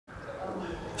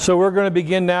So we're going to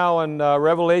begin now in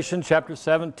Revelation chapter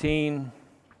 17,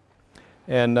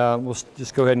 and we'll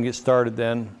just go ahead and get started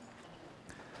then.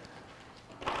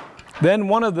 Then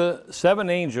one of the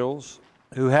seven angels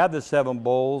who had the seven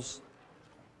bowls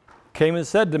came and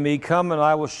said to me, "Come, and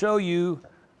I will show you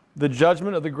the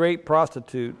judgment of the great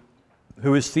prostitute,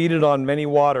 who is seated on many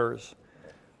waters,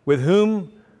 with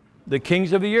whom the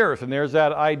kings of the earth," and there's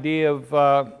that idea of,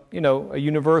 a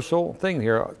universal thing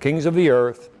here, kings of the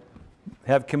earth,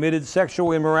 have committed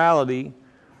sexual immorality,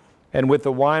 and with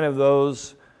the wine of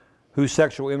those whose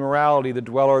sexual immorality the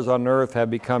dwellers on earth have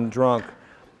become drunk.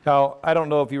 Now, I don't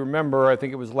know if you remember, I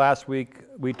think it was last week,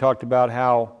 we talked about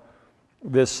how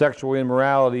this sexual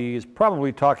immorality is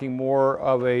probably talking more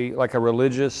of a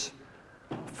religious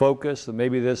focus, and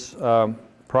maybe this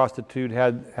prostitute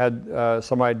had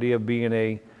some idea of being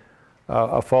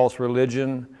a false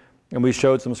religion, and we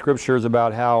showed some scriptures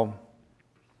about how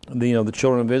the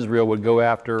children of Israel would go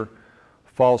after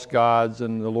false gods,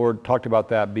 and the Lord talked about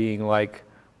that being like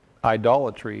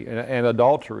idolatry and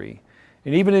adultery.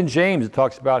 And even in James, it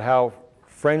talks about how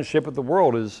friendship with the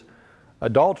world is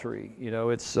adultery.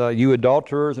 It's you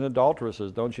adulterers and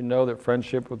adulteresses. Don't you know that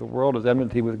friendship with the world is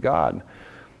enmity with God?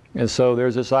 And so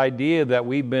there's this idea that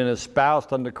we've been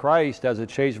espoused unto Christ as a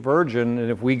chaste virgin, and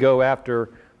if we go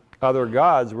after other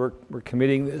gods, we're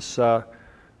committing this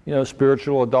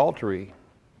spiritual adultery.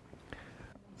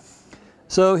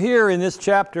 So here in this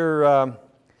chapter,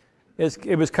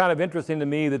 it was kind of interesting to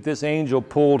me that this angel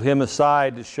pulled him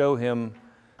aside to show him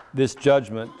this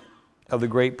judgment of the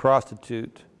great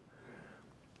prostitute.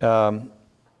 The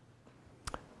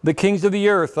kings of the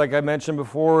earth, like I mentioned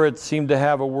before, it seemed to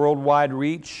have a worldwide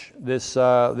reach, this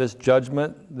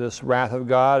judgment, this wrath of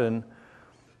God, and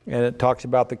it talks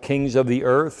about the kings of the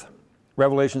earth.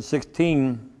 Revelation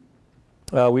 16,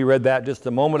 we read that just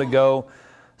a moment ago,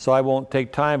 so I won't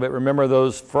take time, but remember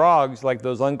those frogs, like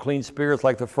those unclean spirits,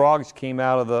 like the frogs came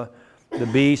out of the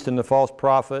beast and the false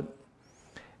prophet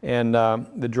and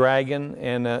the dragon,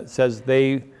 and it says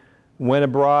they went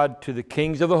abroad to the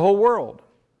kings of the whole world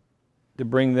to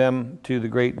bring them to the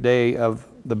great day of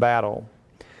the battle.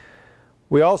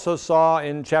 We also saw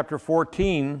in chapter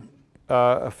 14,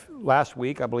 last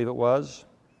week, I believe it was,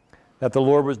 that the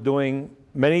Lord was doing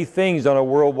many things on a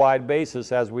worldwide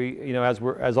basis as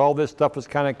all this stuff was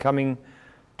kind of coming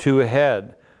to a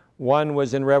head. One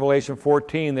was in Revelation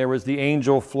 14, there was the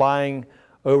angel flying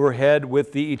overhead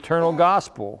with the eternal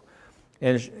gospel,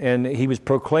 and he was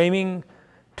proclaiming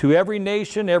to every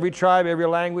nation, every tribe, every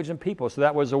language and people. So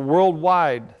that was a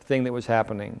worldwide thing that was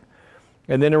happening.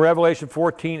 And then in Revelation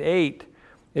 14:8,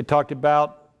 it talked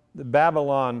about the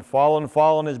Babylon,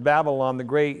 fallen is Babylon the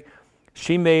great.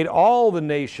 She made all the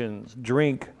nations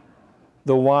drink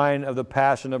the wine of the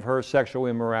passion of her sexual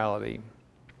immorality.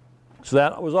 So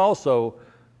that was also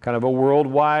kind of a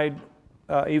worldwide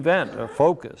event, a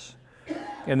focus.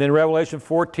 And then Revelation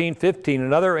 14:15,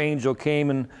 another angel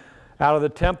came out of the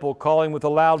temple, calling with a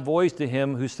loud voice to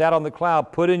him who sat on the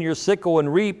cloud, "Put in your sickle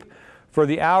and reap, for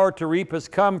the hour to reap has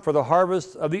come, for the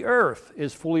harvest of the earth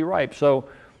is fully ripe." So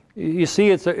you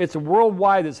see, it's a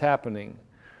worldwide that's happening.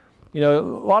 A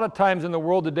lot of times in the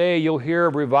world today, you'll hear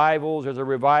of revivals. There's a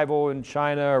revival in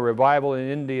China, a revival in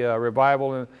India, a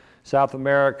revival in South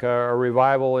America, a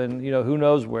revival in, who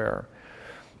knows where.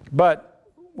 But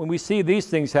when we see these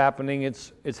things happening,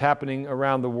 it's happening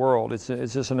around the world. It's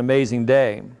just an amazing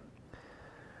day.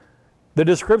 The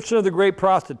description of the great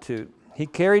prostitute. He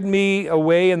carried me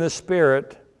away in the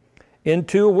spirit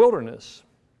into a wilderness,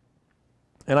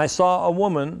 and I saw a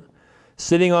woman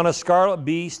sitting on a scarlet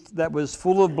beast that was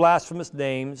full of blasphemous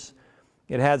names.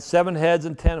 It had 7 heads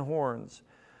and 10 horns.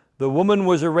 The woman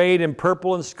was arrayed in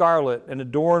purple and scarlet and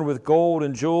adorned with gold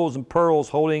and jewels and pearls,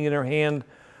 holding in her hand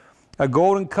a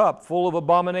golden cup full of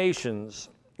abominations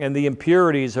and the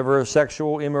impurities of her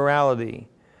sexual immorality.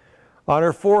 On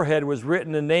her forehead was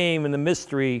written a name of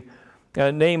mystery,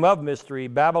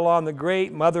 Babylon the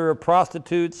Great, mother of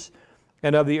prostitutes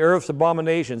and of the earth's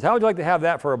abominations. How would you like to have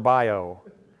that for a bio?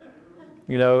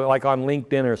 Like on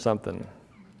LinkedIn or something.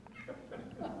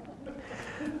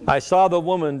 I saw the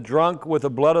woman drunk with the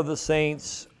blood of the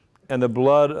saints and the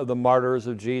blood of the martyrs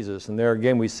of Jesus. And there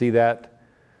again we see that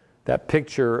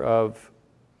picture of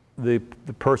the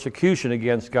persecution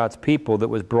against God's people that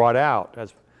was brought out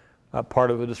as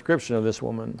part of the description of this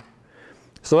woman.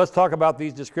 So let's talk about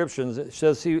these descriptions. It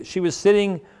says she was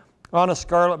sitting on a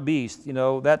scarlet beast.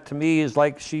 That to me is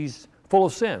like she's full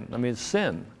of sin. I mean, it's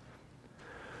sin.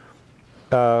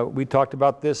 We talked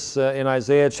about this in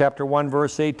Isaiah chapter 1,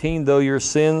 verse 18. Though your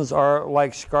sins are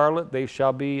like scarlet, they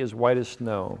shall be as white as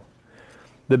snow.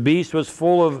 The beast was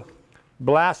full of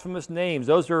blasphemous names.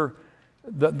 Those are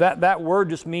that word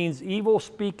just means evil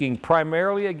speaking,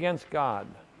 primarily against God.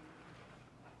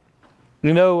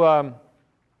 You know,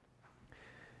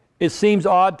 it seems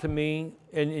odd to me,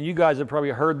 and you guys have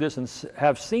probably heard this and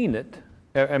have seen it,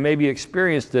 and maybe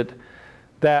experienced it,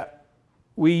 that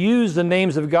we use the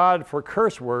names of God for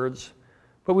curse words,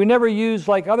 but we never use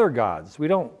like other gods. We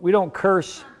don't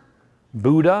curse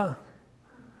Buddha.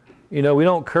 You know, we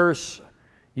don't curse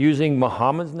using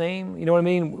Muhammad's name. You know what I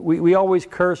mean? We always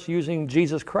curse using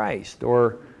Jesus Christ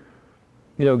or,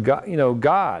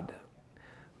 God.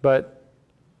 But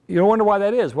you wonder why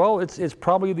that is. Well, it's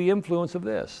probably the influence of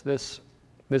this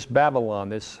Babylon,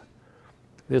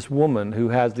 this woman who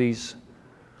has these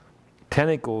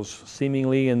tentacles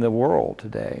seemingly in the world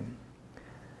today.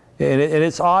 And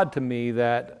it's odd to me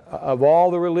that of all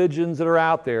the religions that are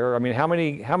out there, I mean, how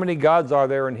many gods are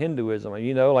there in Hinduism?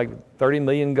 You know, like 30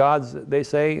 million gods, they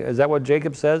say. Is that what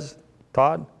Jacob says,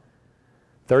 Todd?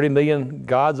 30 million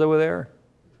gods over there?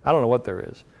 I don't know what there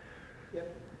is.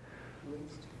 Yep.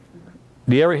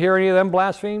 Do you ever hear any of them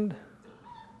blasphemed?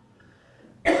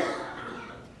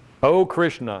 Oh,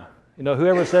 Krishna. You know,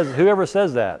 whoever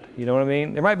says that, you know what I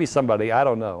mean? There might be somebody, I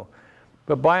don't know.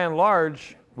 But by and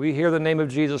large, we hear the name of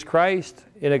Jesus Christ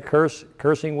in a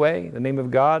cursing way, the name of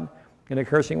God in a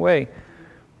cursing way.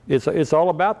 It's all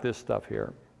about this stuff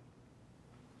here.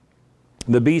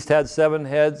 The beast had 7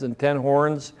 heads and 10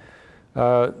 horns.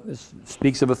 This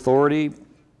speaks of authority,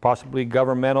 possibly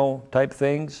governmental type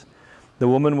things. The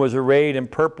woman was arrayed in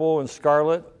purple and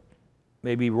scarlet,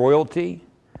 maybe royalty.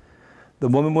 The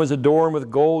woman was adorned with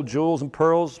gold, jewels, and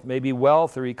pearls, maybe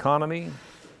wealth or economy.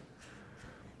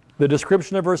 The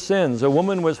description of her sins: a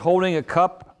woman was holding a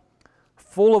cup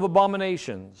full of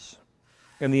abominations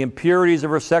and the impurities of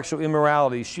her sexual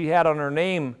immorality. She had on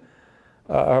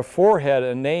her forehead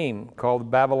a name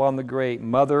called Babylon the Great,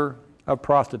 mother of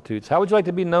prostitutes. How would you like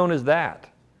to be known as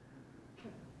that?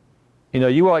 You know,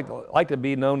 you like to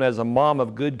be known as a mom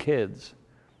of good kids.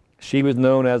 She was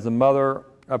known as the mother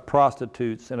of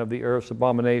prostitutes and of the earth's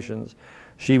abominations.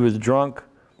 She was drunk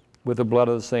with the blood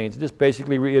of the saints. Just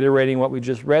basically reiterating what we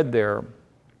just read there.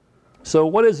 So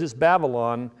what is this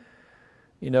Babylon?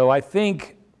 You know, I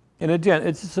think, and again,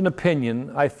 it's just an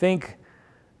opinion, I think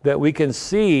that we can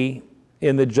see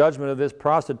in the judgment of this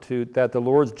prostitute that the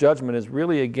Lord's judgment is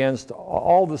really against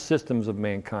all the systems of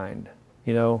mankind.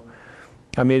 You know,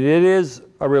 I mean, it is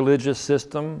a religious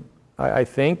system, I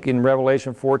think, in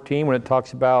Revelation 14 when it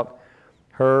talks about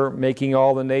her making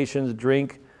all the nations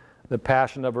drink the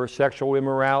passion of her sexual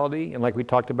immorality, and like we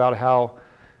talked about how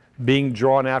being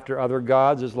drawn after other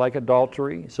gods is like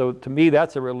adultery. So to me,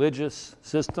 that's a religious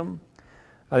system.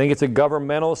 I think it's a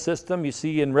governmental system. You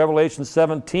see in Revelation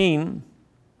 17,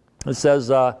 it says,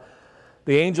 the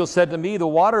angel said to me, the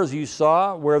waters you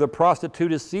saw where the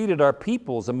prostitute is seated are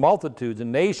peoples and multitudes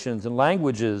and nations and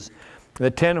languages. And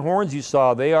the 10 horns you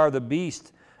saw, they are the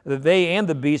beast. They and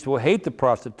the beast will hate the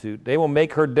prostitute. They will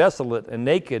make her desolate and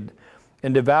naked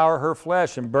and devour her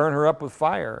flesh and burn her up with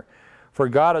fire. For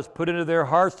God has put into their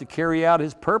hearts to carry out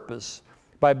his purpose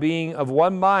by being of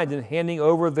one mind and handing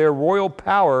over their royal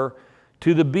power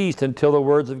to the beast until the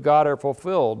words of God are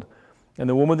fulfilled. And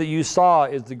the woman that you saw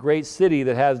is the great city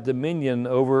that has dominion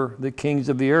over the kings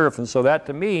of the earth. And so that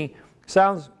to me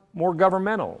sounds more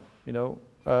governmental, you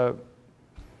know,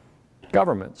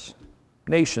 governments,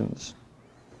 nations.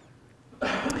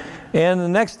 And the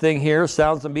next thing here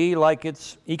sounds to me like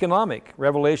it's economic.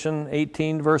 Revelation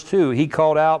 18 verse 2, he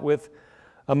called out with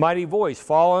a mighty voice,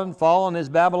 fallen, fallen is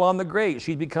Babylon the Great.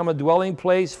 She's become a dwelling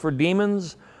place for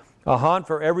demons, a haunt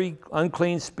for every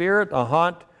unclean spirit, a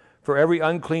haunt for every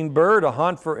unclean bird, a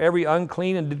haunt for every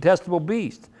unclean and detestable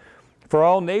beast. For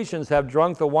all nations have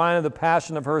drunk the wine of the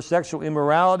passion of her sexual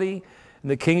immorality, and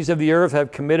the kings of the earth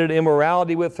have committed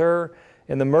immorality with her,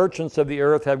 and the merchants of the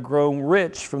earth have grown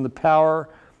rich from the power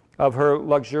of her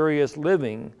luxurious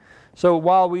living. So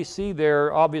while we see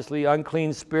there obviously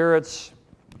unclean spirits,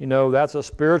 you know, that's a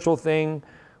spiritual thing.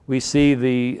 We see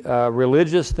the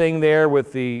religious thing there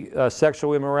with the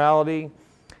sexual immorality.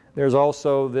 There's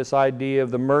also this idea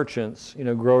of the merchants, you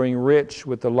know, growing rich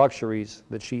with the luxuries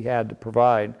that she had to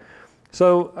provide.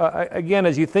 So again,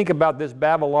 as you think about this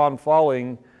Babylon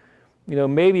falling, you know,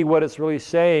 maybe what it's really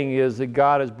saying is that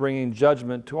God is bringing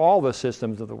judgment to all the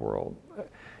systems of the world.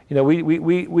 You know,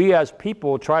 we as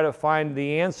people try to find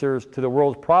the answers to the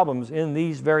world's problems in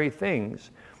these very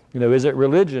things. You know, is it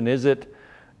religion? Is it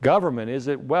government? Is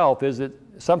it wealth? Is it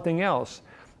something else?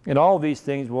 And all these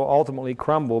things will ultimately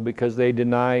crumble because they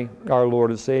deny our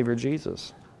Lord and Savior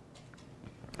Jesus.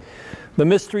 The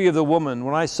mystery of the woman.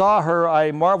 When I saw her,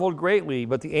 I marveled greatly,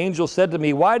 but the angel said to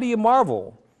me, why do you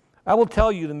marvel? I will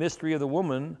tell you the mystery of the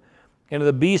woman and of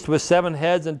the beast with 7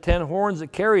 heads and 10 horns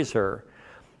that carries her.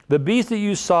 The beast that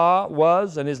you saw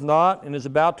was and is not and is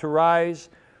about to rise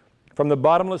from the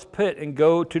bottomless pit and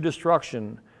go to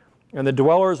destruction. And the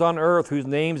dwellers on earth whose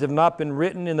names have not been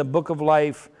written in the book of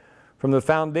life from the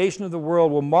foundation of the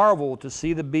world will marvel to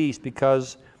see the beast,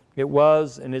 because it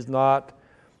was and is not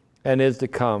and is to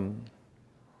come.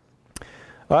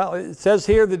 Well, it says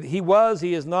here that he was,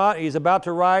 he is not, he's about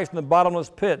to rise from the bottomless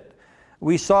pit.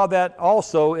 We saw that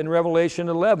also in Revelation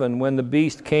 11 when the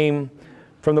beast came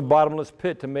from the bottomless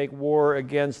pit to make war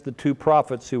against the 2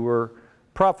 prophets who were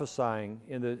prophesying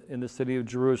in the city of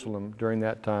Jerusalem during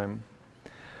that time.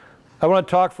 I want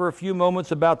to talk for a few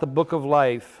moments about the book of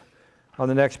life on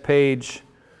the next page.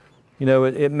 You know,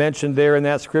 it mentioned there in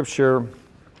that scripture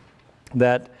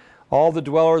that all the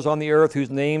dwellers on the earth whose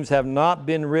names have not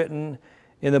been written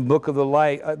in the book of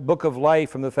life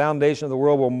from the foundation of the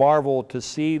world will marvel to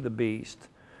see the beast.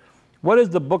 What is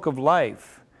the book of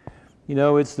life? You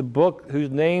know, it's the book whose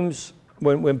names,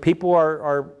 when people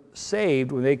are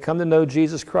saved, when they come to know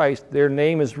Jesus Christ, their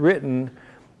name is written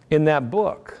in that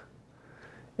book.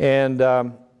 And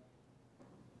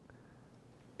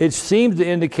it seems to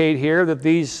indicate here that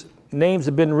these names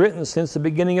have been written since the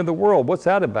beginning of the world. What's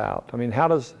that about? I mean, how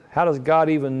does God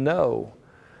even know,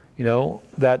 you know,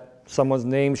 that someone's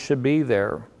name should be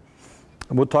there?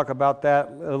 And we'll talk about that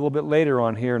a little bit later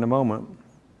on here in a moment.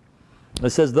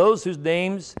 It says, those whose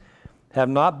names have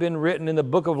not been written in the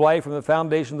book of life from the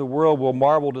foundation of the world will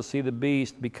marvel to see the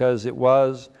beast, because it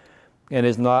was and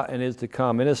is not and is to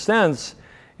come. In a sense,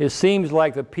 it seems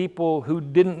like the people who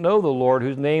didn't know the Lord,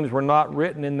 whose names were not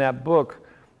written in that book,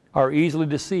 are easily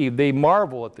deceived. They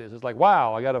marvel at this. It's like,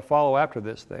 wow, I got to follow after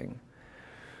this thing.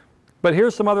 But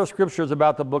here's some other scriptures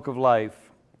about the book of life.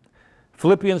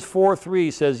 Philippians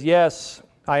 4:3 says, yes,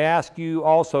 I ask you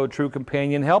also, true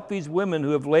companion, help these women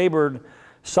who have labored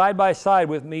side by side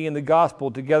with me in the gospel,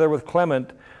 together with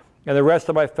Clement and the rest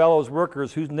of my fellows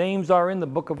workers whose names are in the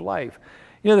book of life.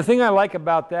 You know, the thing I like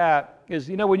about that is,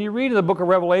 you know, when you read in the book of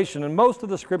Revelation, and most of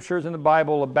the scriptures in the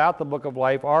Bible about the book of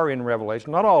life are in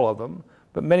Revelation, not all of them,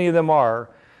 but many of them are.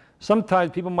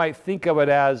 Sometimes people might think of it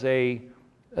as a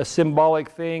symbolic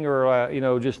thing, or you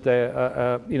know, just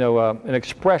an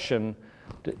expression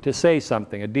to say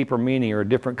something, a deeper meaning or a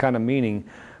different kind of meaning.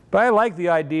 But I like the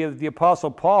idea that the Apostle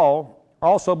Paul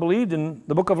also believed in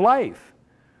the book of life.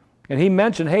 And he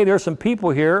mentioned, hey, there's some people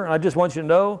here, and I just want you to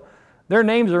know their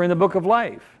names are in the book of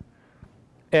life.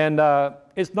 And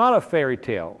it's not a fairy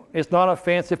tale. It's not a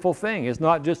fanciful thing. It's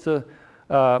not just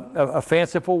a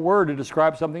fanciful word to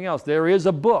describe something else. There is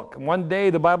a book. One day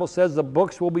the Bible says the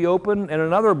books will be open, and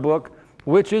another book,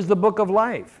 which is the book of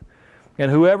life. And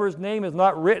whoever's name is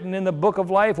not written in the book of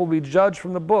life will be judged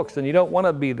from the books, and you don't want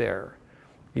to be there.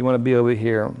 You want to be over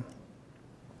here.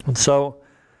 And so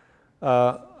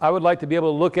I would like to be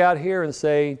able to look out here and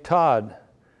say, Todd,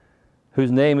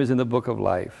 whose name is in the book of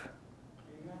life.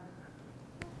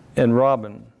 And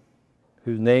Robin,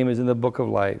 whose name is in the book of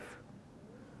life.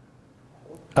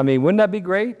 I mean, wouldn't that be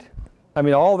great? I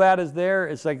mean, all that is there.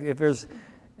 It's like if there's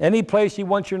any place you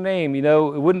want your name, you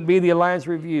know, it wouldn't be the Alliance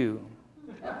Review,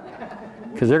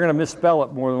 because they're going to misspell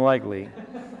it more than likely.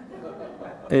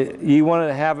 You want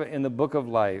to have it in the book of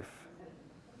life.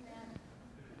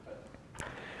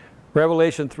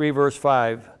 Revelation 3, verse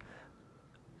 5.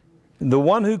 The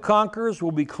one who conquers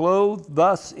will be clothed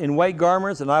thus in white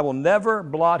garments, and I will never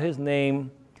blot his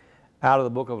name out of the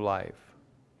book of life.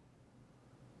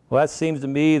 Well, that seems to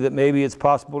me that maybe it's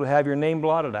possible to have your name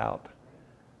blotted out.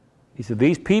 He said,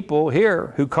 these people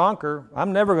here who conquer,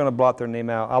 I'm never going to blot their name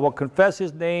out. I will confess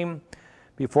his name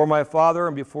before my Father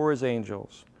and before his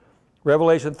angels.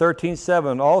 Revelation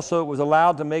 13:7, also it was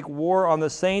allowed to make war on the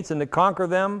saints and to conquer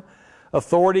them.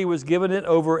 Authority was given it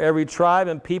over every tribe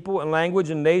and people and language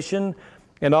and nation,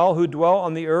 and all who dwell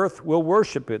on the earth will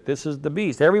worship it. This is the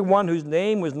beast. Everyone whose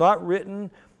name was not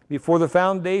written before the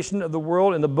foundation of the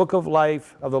world in the book of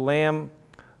life of the Lamb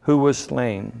who was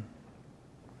slain.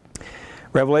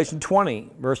 Revelation 20,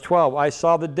 verse 12, I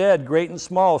saw the dead, great and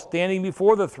small, standing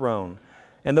before the throne,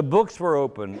 and the books were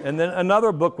opened, and then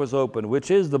another book was opened, which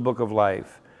is the book of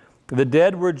life. The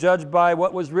dead were judged by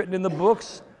what was written in the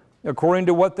books, according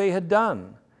to what they had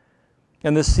done.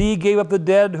 And the sea gave up the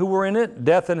dead who were in it.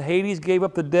 Death and Hades gave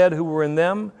up the dead who were in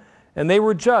them. And they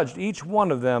were judged, each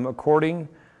one of them, according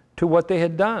to what they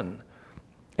had done.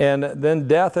 And then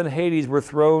death and Hades were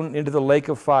thrown into the lake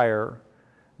of fire.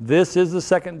 This is the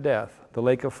second death, the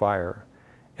lake of fire.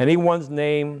 Anyone's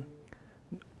name,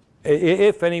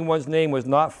 if anyone's name was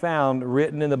not found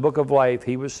written in the book of life,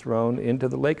 he was thrown into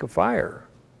the lake of fire.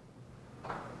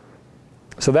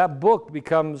 So that book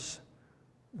becomes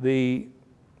the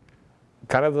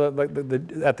kind of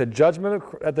at the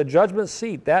judgment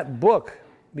seat, that book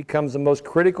becomes the most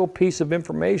critical piece of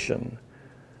information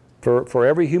for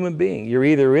every human being. You're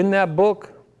either in that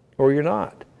book or you're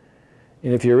not.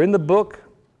 And if you're in the book,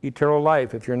 eternal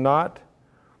life. If you're not,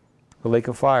 the lake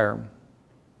of fire.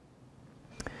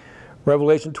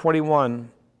 Revelation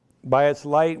 21, by its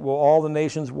light will all the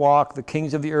nations walk. The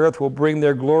kings of the earth will bring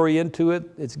their glory into it.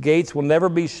 Its gates will never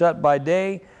be shut by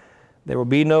day. There will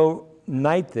be no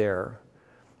night there.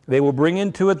 They will bring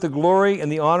into it the glory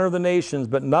and the honor of the nations,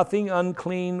 but nothing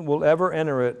unclean will ever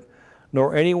enter it,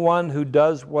 nor anyone who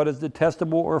does what is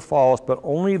detestable or false, but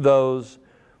only those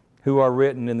who are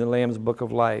written in the Lamb's book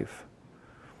of life.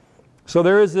 So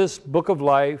there is this book of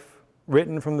life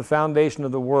written from the foundation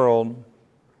of the world.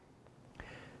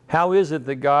 How is it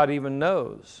that God even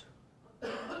knows?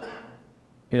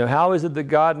 You know, how is it that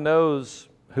God knows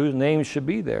whose name should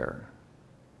be there?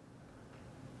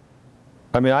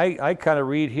 I mean, I kind of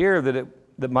read here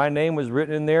that my name was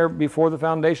written in there before the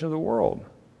foundation of the world.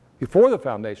 Before the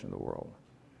foundation of the world.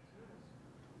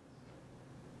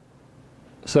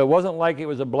 So it wasn't like it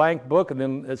was a blank book and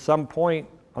then at some point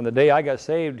on the day I got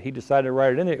saved, he decided to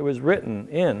write it in there. It was written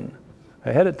in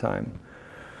ahead of time.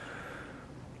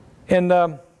 And,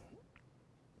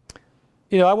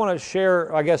 you know, I want to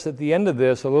share, I guess, at the end of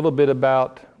this a little bit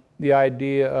about the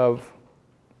idea of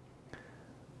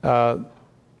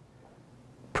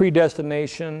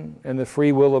predestination and the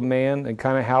free will of man and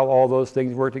kind of how all those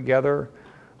things work together.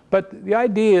 But the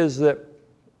idea is that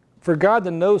for God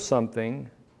to know something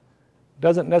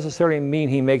doesn't necessarily mean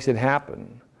he makes it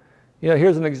happen. You know,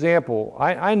 here's an example.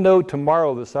 I know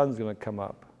tomorrow the sun's going to come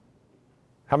up.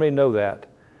 How many know that?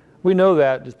 We know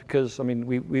that just because, I mean,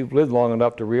 we've lived long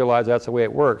enough to realize that's the way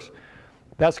it works.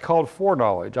 That's called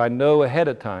foreknowledge. I know ahead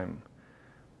of time.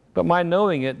 But my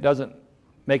knowing it doesn't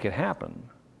make it happen.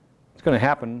 It's going to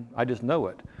happen, I just know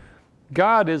it.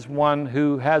 God is one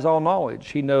who has all knowledge.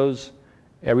 He knows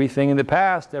everything in the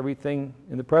past, everything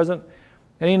in the present,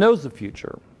 and he knows the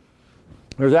future.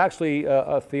 There's actually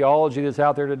a theology that's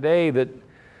out there today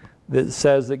that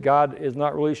says that God is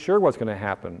not really sure what's going to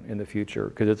happen in the future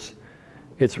because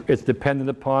it's dependent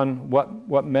upon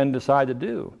what men decide to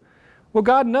do. Well,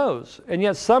 God knows, and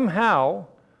yet somehow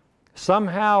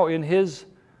in his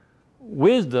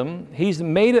wisdom, he's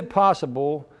made it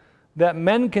possible that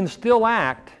men can still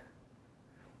act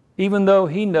even though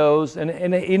he knows and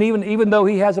even though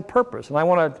he has a purpose. And I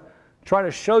want to try to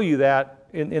show you that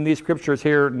in these scriptures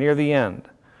here near the end.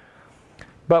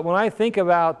 But when I think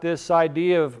about this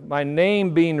idea of my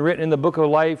name being written in the book of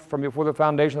life from before the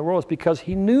foundation of the world, it's because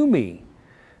he knew me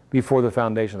before the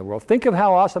foundation of the world. Think of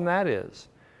how awesome that is.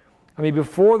 I mean,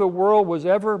 before the world was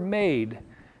ever made,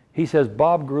 he says,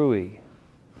 Bob Gruey,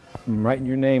 I'm writing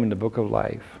your name in the book of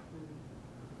life.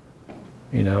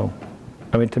 You know,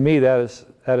 I mean, to me, that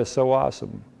is so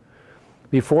awesome.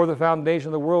 Before the foundation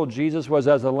of the world, Jesus was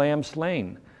as a lamb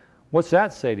slain. What's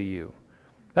that say to you?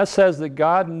 That says that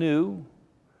God knew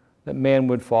that man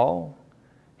would fall.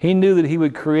 He knew that he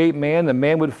would create man, that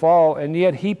man would fall, and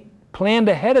yet he planned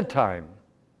ahead of time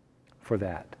for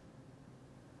that.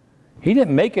 He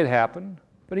didn't make it happen,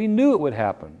 but he knew it would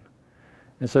happen.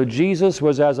 And so Jesus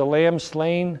was as a lamb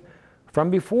slain from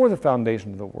before the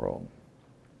foundation of the world.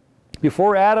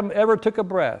 Before Adam ever took a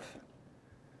breath,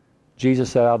 Jesus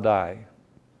said, I'll die.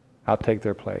 I'll take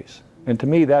their place. And to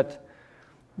me, that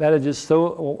is just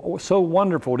so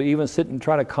wonderful to even sit and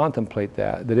try to contemplate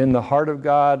that in the heart of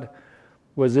God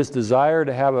was this desire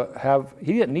to have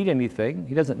he didn't need anything.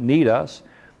 He doesn't need us,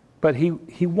 but he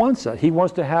wants us. He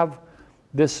wants to have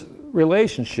this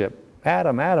relationship.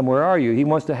 Adam, where are you? He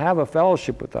wants to have a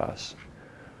fellowship with us.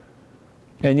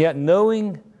 And yet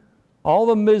knowing all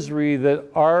the misery that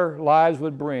our lives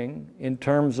would bring in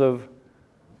terms of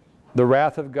the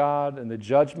wrath of God and the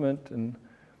judgment, and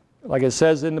like it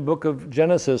says in the book of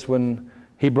Genesis, when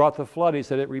he brought the flood, he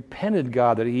said it repented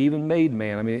God that he even made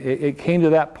man. I mean, it came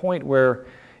to that point where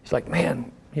he's like,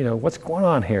 man, you know, what's going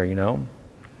on here, you know?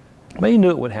 But he knew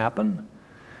it would happen.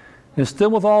 And still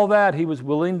with all that, he was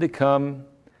willing to come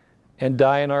and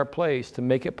die in our place to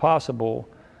make it possible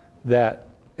that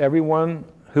everyone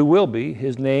who will be,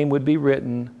 his name would be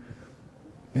written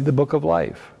in the book of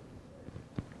life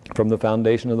from the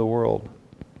foundation of the world.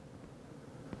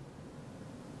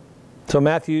 So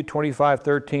Matthew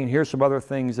 25:13, here's some other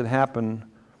things that happen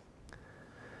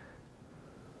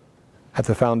at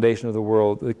the foundation of the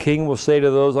world. The king will say to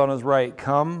those on his right,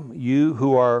 come, you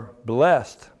who are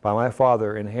blessed by my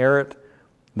Father, inherit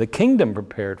the kingdom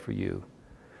prepared for you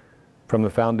from the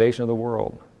foundation of the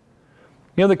world.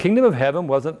 You know, the kingdom of heaven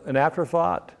wasn't an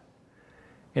afterthought.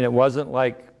 And it wasn't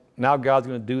like now God's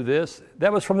going to do this.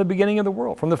 That was from the beginning of the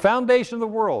world, from the foundation of the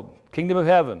world, kingdom of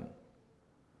heaven.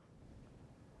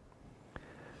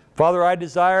 Father, I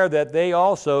desire that they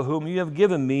also, whom you have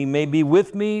given me, may be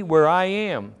with me where I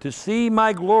am, to see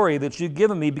my glory that you've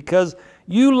given me, because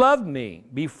you loved me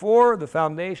before the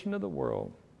foundation of the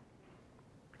world.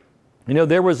 You know,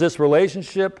 there was this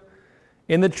relationship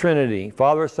in the Trinity,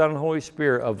 Father, Son, and Holy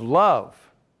Spirit, of love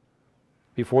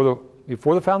before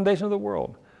the foundation of the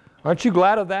world. Aren't you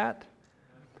glad of that?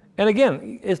 And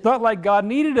again, it's not like God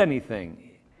needed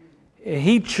anything.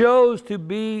 He chose to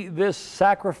be this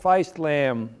sacrificed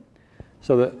lamb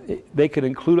so that they could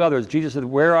include others. Jesus said,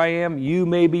 where I am, you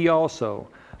may be also.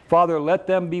 Father, let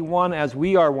them be one as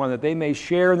we are one, that they may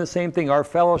share in the same thing. Our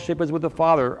fellowship is with the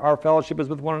Father. Our fellowship is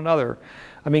with one another.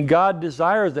 I mean, God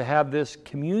desires to have this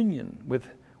communion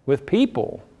with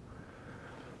people.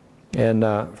 And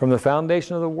from the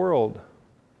foundation of the world,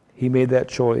 He made that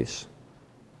choice.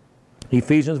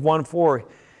 Ephesians 1:4,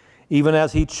 even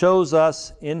as He chose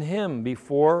us in Him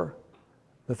before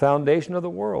the foundation of the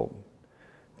world,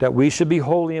 that we should be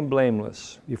holy and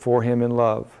blameless before Him in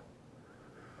love.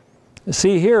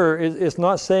 See, here, it's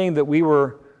not saying that we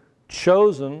were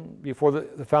chosen before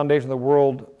the foundation of the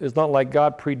world. It's not like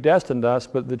God predestined us,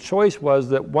 but the choice was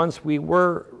that once we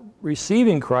were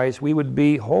receiving Christ, we would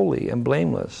be holy and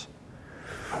blameless.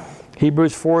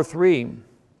 Hebrews 4:3,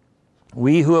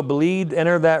 we who have believed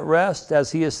enter that rest,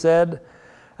 as He has said,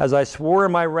 as I swore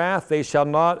in my wrath, they shall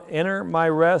not enter my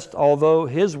rest, although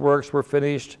His works were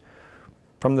finished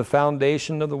from the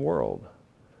foundation of the world.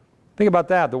 Think about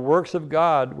that. The works of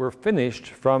God were finished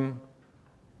from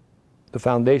the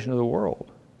foundation of the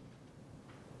world.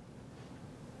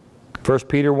 1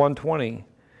 Peter 1:20,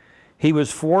 He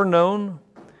was foreknown.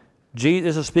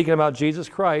 This is speaking about Jesus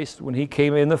Christ when He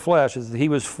came in the flesh. He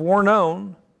was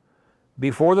foreknown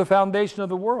before the foundation of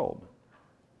the world,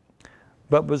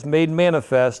 but was made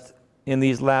manifest in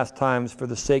these last times for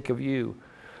the sake of you.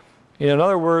 In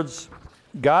other words,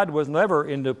 God was never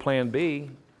into plan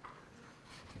B.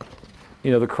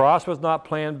 You know, the cross was not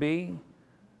plan B.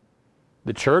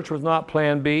 The church was not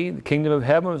plan B. The kingdom of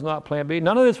heaven was not plan B.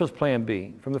 None of this was plan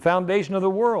B. From the foundation of the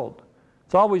world,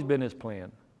 it's always been His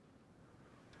plan.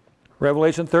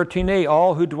 Revelation 13:8,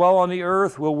 all who dwell on the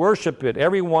earth will worship it,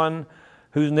 everyone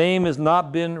whose name has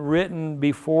not been written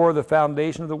before the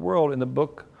foundation of the world in the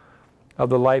book of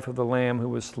the life of the Lamb who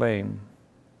was slain.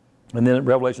 And then at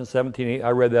Revelation 17:8, I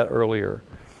read that earlier.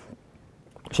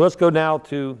 So let's go now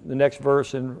to the next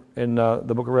verse in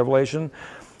the book of Revelation.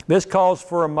 This calls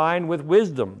for a mind with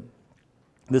wisdom.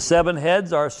 The 7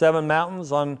 heads are 7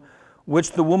 mountains on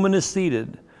which the woman is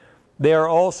seated. They are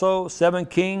also 7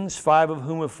 kings, 5 of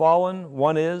whom have fallen.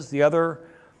 One is, the other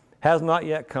has not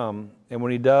yet come. And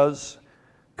when he does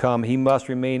come, he must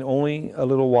remain only a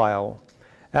little while.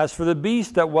 As for the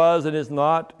beast that was and is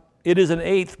not, it is an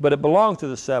 8th, but it belongs to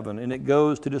the 7, and it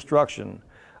goes to destruction.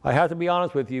 I have to be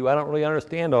honest with you, I don't really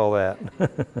understand all that.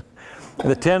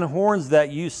 The 10 horns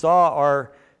that you saw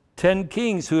are 10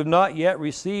 kings who have not yet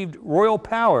received royal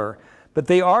power, but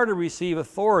they are to receive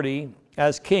authority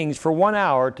as kings for 1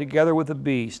 hour together with the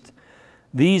beast.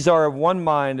 These are of one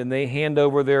mind, and they hand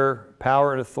over their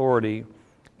power and authority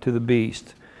to the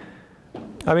beast.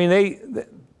 I mean,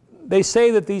 they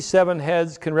say that these 7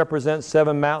 heads can represent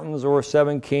 7 mountains or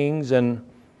 7 kings, and,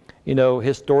 you know,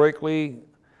 historically,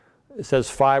 it says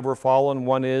 5 were fallen,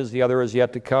 1 is, the other is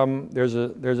yet to come. There's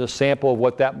a sample of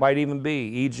what that might even be.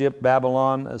 Egypt,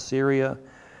 Babylon, Assyria,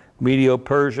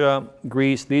 Medo-Persia,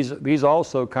 Greece. These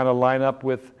also kind of line up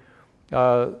with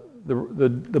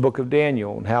the book of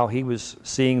Daniel and how he was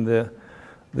seeing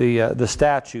the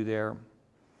statue there.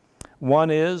 1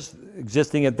 is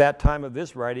existing at that time of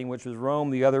this writing, which was Rome.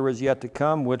 The other is yet to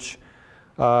come, which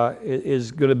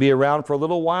is going to be around for a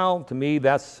little while. To me,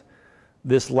 that's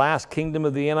this last kingdom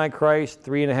of the Antichrist,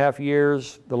 3.5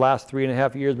 years, the last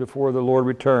 3.5 years before the Lord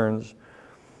returns.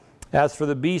 As for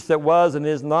the beast that was and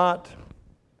is not,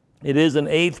 it is an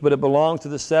 8th, but it belongs to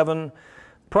the 7.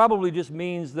 Probably just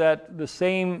means that the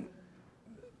same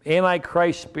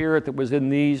Antichrist spirit that was in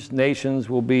these nations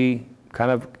will be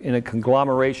kind of in a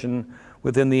conglomeration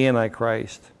within the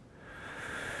Antichrist.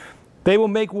 They will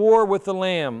make war with the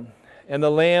Lamb, and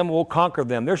the Lamb will conquer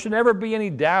them. There should never be any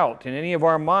doubt in any of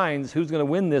our minds who's going to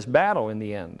win this battle in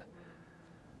the end.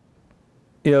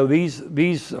 You know,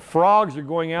 these frogs are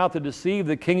going out to deceive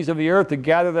the kings of the earth, to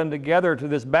gather them together to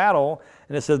this battle,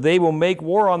 and it says they will make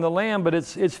war on the Lamb, but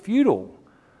it's futile.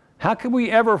 How can we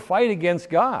ever fight against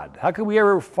God? How can we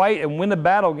ever fight and win a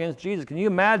battle against Jesus? Can you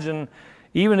imagine,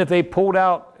 even if they pulled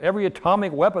out every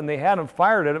atomic weapon they had and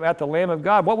fired it at the Lamb of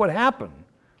God, what would happen?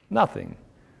 Nothing.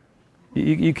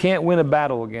 You can't win a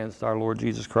battle against our Lord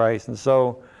Jesus Christ. And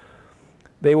so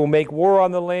they will make war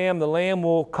on the Lamb. The Lamb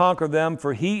will conquer them,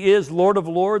 for he is Lord of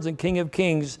lords and King of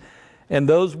kings. And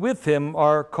those with him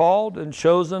are called and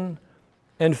chosen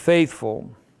and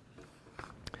faithful.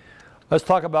 Let's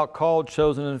talk about called,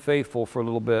 chosen, and faithful for a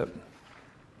little bit.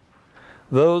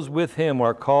 Those with him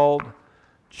are called,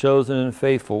 chosen, and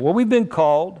faithful. Well, we've been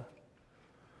called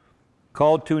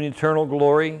to an eternal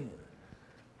glory.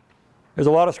 There's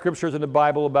a lot of scriptures in the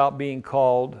Bible about being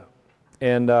called,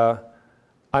 and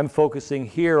I'm focusing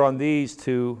here on these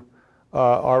two,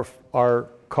 our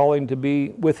calling to be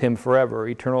with him forever,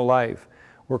 eternal life.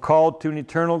 We're called to an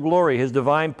eternal glory. His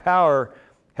divine power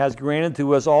has granted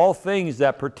to us all things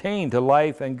that pertain to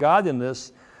life and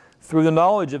godliness through the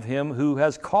knowledge of him who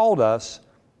has called us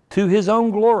to his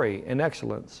own glory and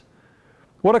excellence.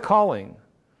 What a calling.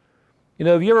 You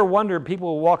know, have you ever wondered, people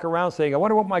will walk around saying, I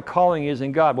wonder what my calling is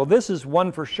in God. Well, this is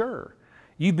one for sure.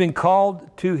 You've been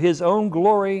called to his own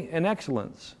glory and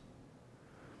excellence.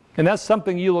 And that's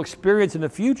something you'll experience in the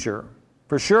future,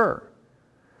 for sure.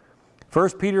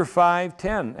 1 Peter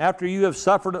 5:10, after you have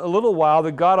suffered a little while,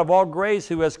 the God of all grace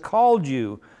who has called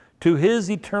you to his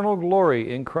eternal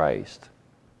glory in Christ.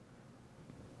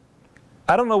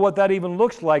 I don't know what that even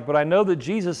looks like, but I know that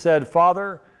Jesus said,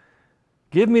 Father,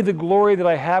 give me the glory that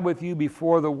I had with you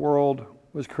before the world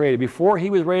was created. Before he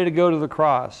was ready to go to the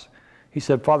cross, he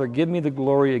said, Father, give me the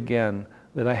glory again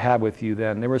that I had with you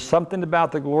then. There was something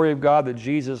about the glory of God that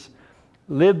Jesus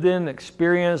lived in,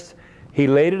 experienced. He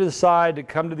laid it aside to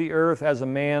come to the earth as a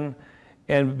man,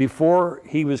 and before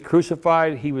he was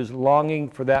crucified, he was longing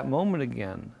for that moment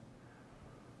again.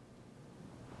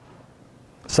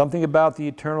 Something about the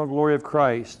eternal glory of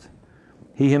Christ.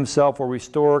 He himself will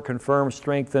restore, confirm,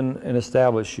 strengthen, and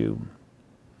establish you.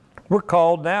 We're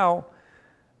called now.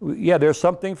 Yeah, there's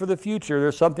something for the future.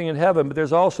 There's something in heaven, but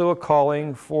there's also a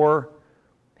calling for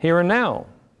here and now.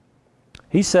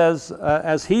 He says,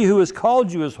 as he who has called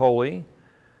you is holy,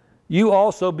 you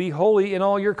also be holy in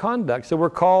all your conduct. So we're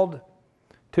called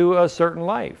to a certain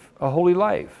life, a holy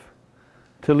life,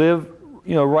 to live,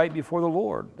 right before the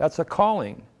Lord. That's a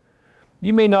calling.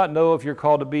 You may not know if you're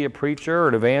called to be a preacher or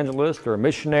an evangelist or a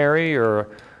missionary or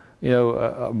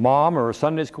a mom or a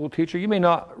Sunday school teacher. You may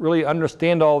not really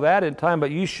understand all that in time,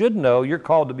 but you should know you're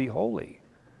called to be holy.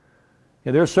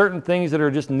 There are certain things that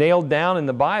are just nailed down in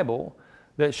the Bible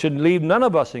that should leave none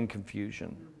of us in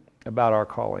confusion about our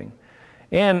calling.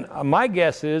 And my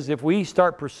guess is if we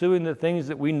start pursuing the things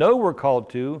that we know we're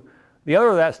called to, the other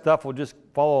of that stuff will just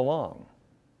follow along.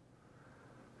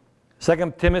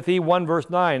 2 Timothy 1 verse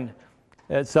 9,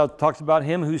 it talks about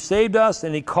him who saved us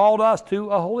and he called us to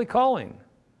a holy calling.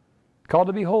 Called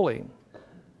to be holy.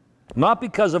 Not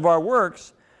because of our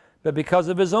works, but because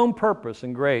of his own purpose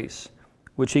and grace,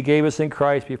 which he gave us in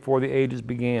Christ before the ages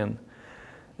began.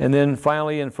 And then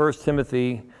finally in 1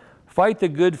 Timothy, fight the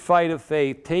good fight of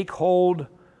faith. Take hold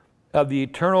of the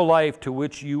eternal life to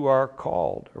which you are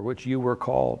called, or which you were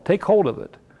called. Take hold of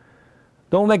it.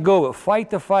 Don't let go of it. Fight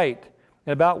the fight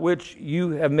about which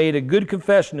you have made a good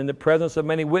confession in the presence of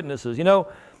many witnesses.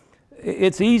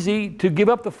 It's easy to give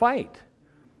up the fight.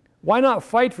 Why not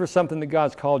fight for something that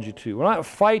God's called you to? Why not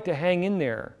fight to hang in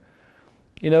there?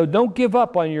 Don't give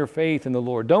up on your faith in the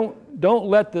Lord. Don't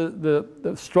let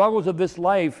the struggles of this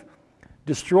life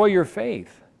destroy your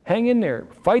faith. Hang in there.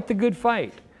 Fight the good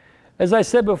fight. As I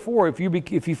said before, if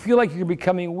you feel like you're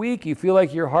becoming weak, you feel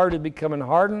like your heart is becoming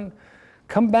hardened,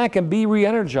 come back and be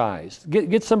re-energized.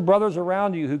 Get some brothers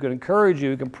around you who can encourage you,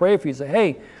 who can pray for you. Say,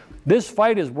 hey, this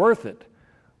fight is worth it.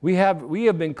 We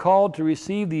have been called to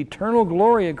receive the eternal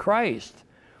glory in Christ.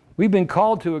 We've been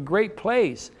called to a great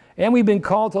place, and we've been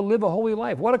called to live a holy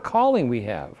life. What a calling we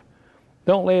have.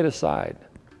 Don't lay it aside.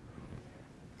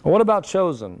 Well, what about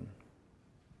chosen?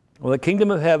 Well, the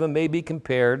kingdom of heaven may be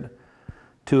compared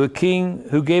to a king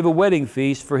who gave a wedding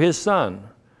feast for his son.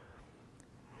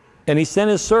 And he sent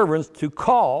his servants to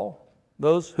call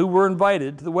those who were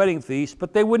invited to the wedding feast,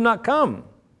 but they would not come.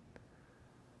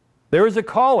 There is a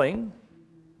calling,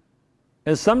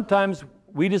 and sometimes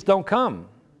we just don't come.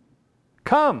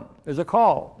 Come. There's a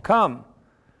call. Come.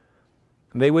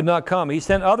 And they would not come. He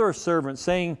sent other servants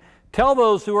saying, tell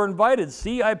those who are invited,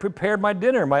 see, I prepared my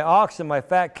dinner. My oxen, my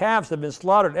fat calves have been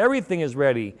slaughtered. Everything is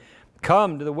ready.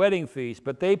 Come to the wedding feast.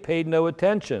 But they paid no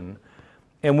attention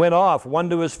and went off, one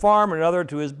to his farm, another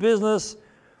to his business,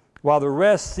 while the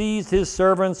rest seized his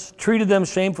servants, treated them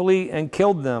shamefully, and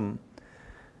killed them.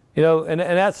 And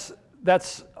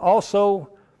that's also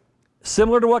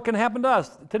similar to what can happen to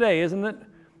us today, isn't it?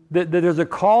 That there's a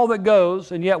call that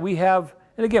goes, and yet we have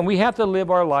to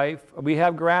live our life. We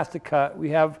have grass to cut.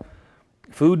 We have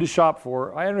food to shop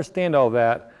for. I understand all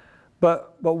that.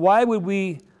 But why would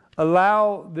we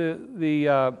allow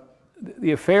the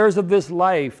affairs of this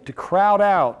life to crowd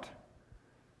out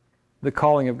the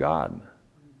calling of God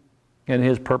and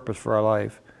His purpose for our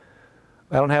life?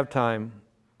 I don't have time.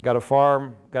 Got a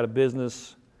farm, got a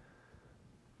business,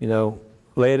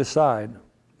 lay it aside.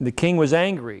 The king was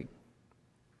angry,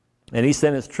 and he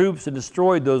sent his troops and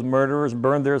destroyed those murderers and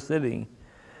burned their city.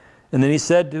 And then he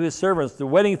said to his servants, the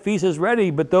wedding feast is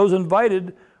ready, but those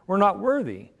invited were not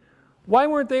worthy. Why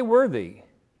weren't they worthy?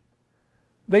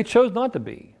 They chose not to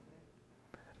be.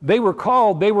 They were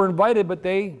called, they were invited, but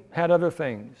they had other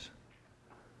things.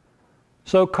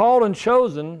 So called and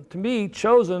chosen, to me,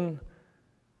 chosen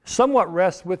somewhat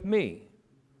rests with me.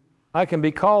 I can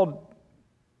be called,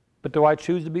 but do I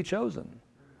choose to be chosen?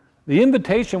 The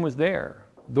invitation was there.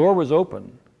 The door was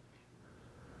open.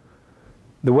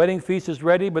 The wedding feast is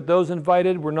ready, but those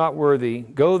invited were not worthy.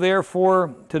 Go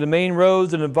therefore to the main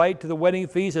roads and invite to the wedding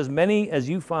feast as many as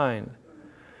you find.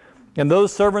 And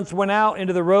those servants went out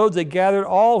into the roads. They gathered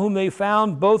all whom they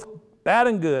found, both bad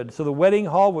and good. So the wedding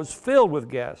hall was filled with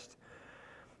guests.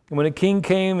 And when the king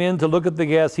came in to look at the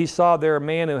guests, he saw there a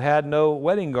man who had no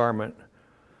wedding garment.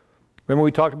 Remember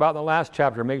we talked about in the last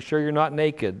chapter, make sure you're not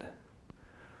naked.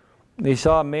 He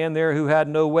saw a man there who had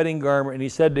no wedding garment, and he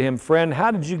said to him, friend, how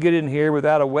did you get in here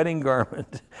without a wedding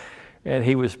garment? And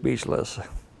he was speechless.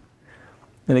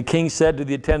 And the king said to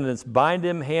the attendants, bind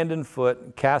him hand and foot,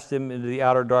 and cast him into the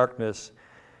outer darkness.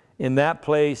 In that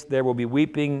place there will be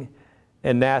weeping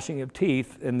and gnashing of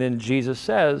teeth. And then Jesus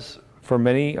says, for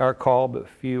many are called, but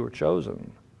few are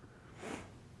chosen.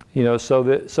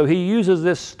 So he uses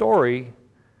this story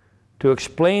to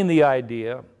explain the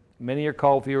idea, many are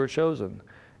called, few are chosen.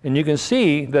 And you can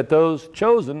see that those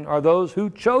chosen are those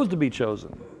who chose to be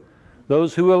chosen,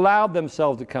 those who allowed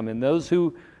themselves to come in, those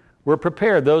who were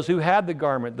prepared, those who had the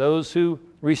garment, those who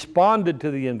responded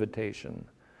to the invitation.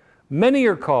 Many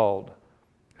are called,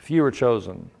 few are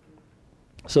chosen.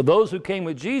 So those who came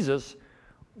with Jesus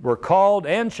were called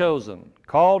and chosen,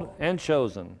 called and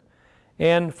chosen.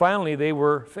 And finally, they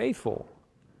were faithful,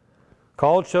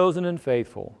 called, chosen, and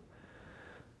faithful.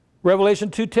 Revelation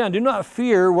 2:10, do not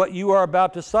fear what you are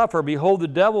about to suffer. Behold, the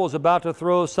devil is about to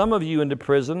throw some of you into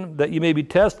prison, that you may be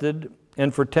tested,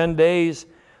 and for 10 days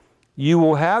you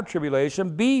will have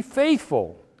tribulation. Be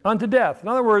faithful unto death. In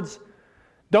other words,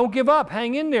 don't give up.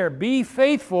 Hang in there. Be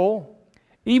faithful,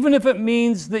 even if it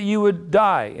means that you would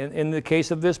die, in the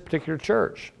case of this particular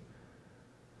church.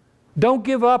 Don't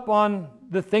give up on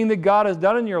the thing that God has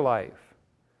done in your life.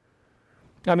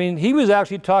 I mean, he was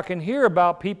actually talking here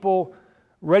about people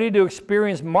ready to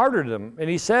experience martyrdom. And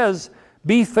he says,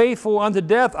 be faithful unto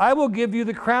death. I will give you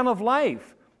the crown of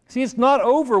life. See, it's not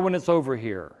over when it's over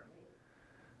here.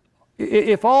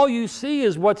 If all you see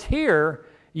is what's here,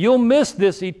 you'll miss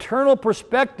this eternal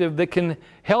perspective that can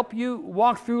help you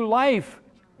walk through life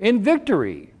in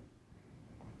victory.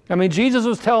 I mean, Jesus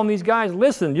was telling these guys,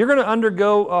 listen, you're going to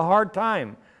undergo a hard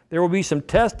time. There will be some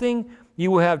testing. You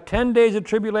will have 10 days of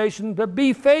tribulation, but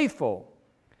be faithful.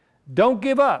 Don't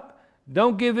give up.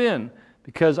 Don't give in,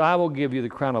 because I will give you the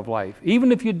crown of life.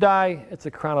 Even if you die, it's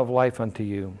a crown of life unto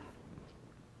you.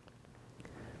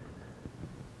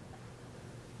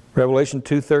 Revelation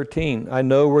 2:13, I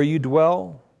know where you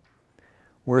dwell,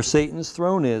 where Satan's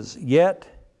throne is, yet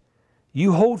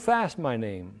you hold fast my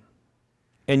name,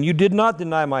 and you did not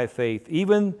deny my faith,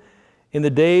 even in the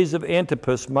days of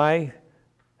Antipas, my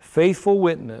faithful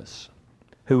witness,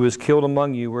 who was killed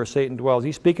among you where Satan dwells.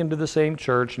 He's speaking to the same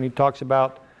church, and he talks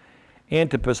about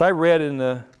Antipas. I read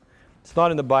it's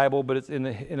not in the Bible, but it's in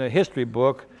a history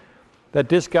book, that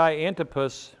this guy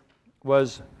Antipas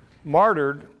was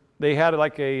martyred. They had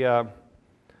like a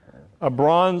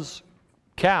bronze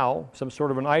cow, some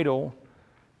sort of an idol,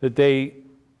 that they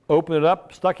opened it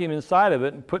up, stuck him inside of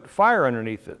it, and put fire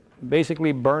underneath it.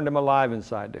 Basically burned him alive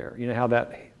inside there. You know how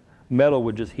that metal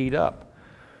would just heat up.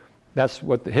 That's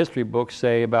what the history books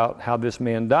say about how this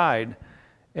man died.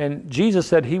 And Jesus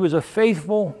said he was a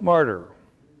faithful martyr.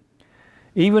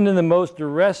 Even in the most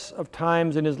duress of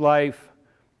times in his life,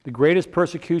 the greatest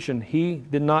persecution, he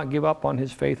did not give up on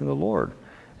his faith in the Lord.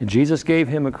 And Jesus gave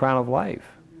him a crown of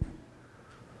life.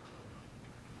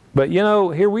 But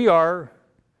here we are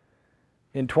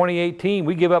in 2018,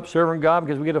 we give up serving God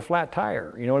because we get a flat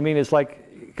tire. You know what I mean? It's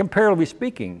like, comparatively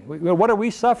speaking, what are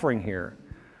we suffering here?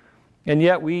 And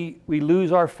yet we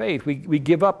lose our faith. We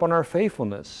give up on our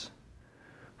faithfulness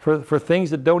for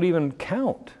things that don't even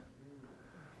count.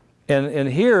 And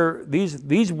here,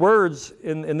 these words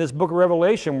in this book of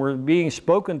Revelation were being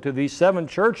spoken to these 7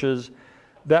 churches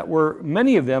that were,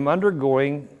 many of them,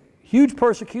 undergoing huge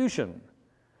persecution.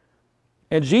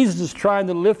 And Jesus is trying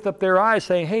to lift up their eyes,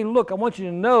 saying, hey, look, I want you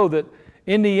to know that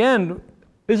in the end,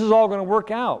 this is all going to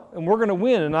work out, and we're going to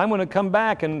win, and I'm going to come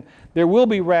back, and there will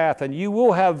be wrath, and you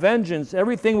will have vengeance.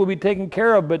 Everything will be taken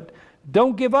care of, but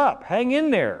don't give up. Hang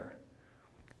in there.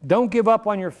 Don't give up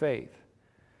on your faith.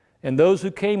 And those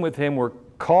who came with him were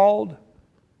called,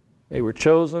 they were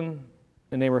chosen,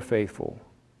 and they were faithful.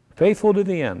 Faithful to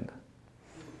the end.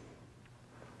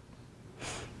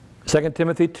 2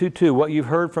 Timothy 2:2, what you've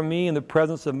heard from me in the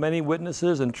presence of many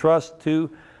witnesses, entrust to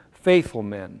faithful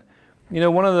men. You know,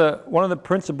 one of the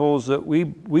principles that we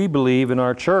believe in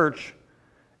our church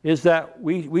is that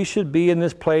we should be in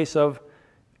this place of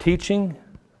teaching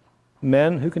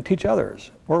men who can teach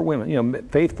others, or women, you know,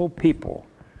 faithful people.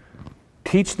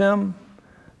 Teach them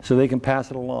so they can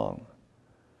pass it along.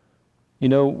 You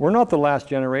know, we're not the last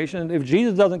generation. If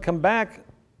Jesus doesn't come back,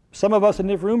 some of us in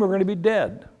this room are going to be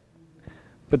dead.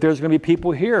 But there's going to be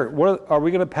people here. Are we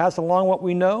going to pass along what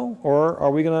we know, or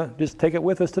are we going to just take it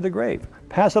with us to the grave?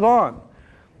 Pass it on.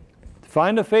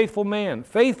 Find a faithful man.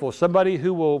 Faithful, somebody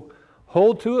who will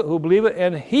hold to it, who will believe it,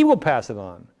 and he will pass it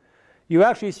on. You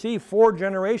actually see 4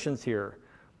 generations here.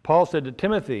 Paul said to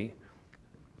Timothy,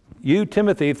 you,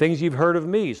 Timothy, things you've heard of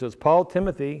me. So it's Paul,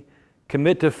 Timothy,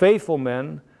 commit to faithful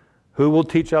men who will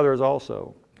teach others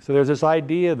also. So there's this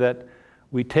idea that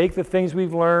we take the things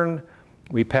we've learned,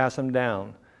 we pass them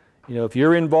down. You know, if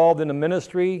you're involved in a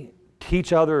ministry,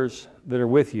 teach others that are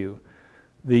with you.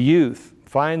 The youth,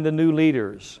 find the new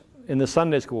leaders. In the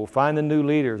Sunday school, find the new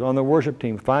leaders. On the worship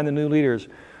team, find the new leaders.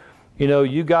 You know,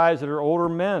 you guys that are older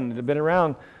men that have been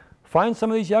around, find some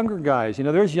of these younger guys. You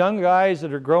know, there's young guys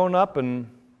that are growing up and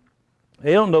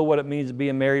they don't know what it means to be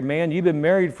a married man. You've been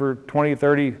married for 20,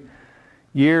 30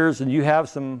 years and you have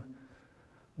some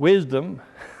wisdom,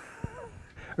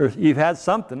 or you've had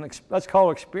something, let's call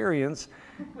it experience.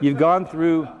 You've gone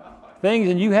through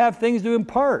things and you have things to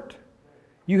impart.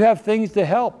 You have things to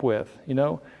help with, you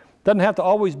know. Doesn't have to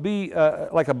always be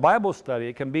like a Bible study.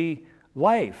 It can be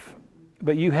life.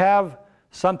 But you have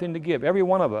something to give, every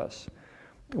one of us.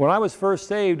 When I was first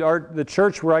saved, the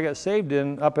church where I got saved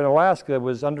in, up in Alaska,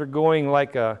 was undergoing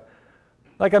like a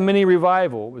mini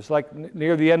revival. It was like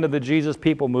near the end of the Jesus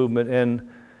People movement. And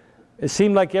it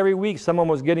seemed like every week someone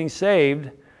was getting saved.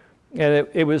 And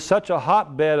it was such a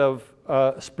hotbed of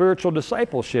spiritual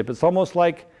discipleship. It's almost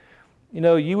like, you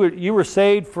know, you were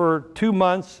saved for 2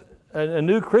 months. A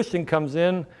new Christian comes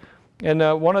in,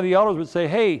 and one of the elders would say,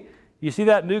 hey, you see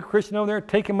that new Christian over there?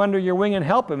 Take him under your wing and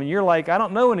help him. And you're like, I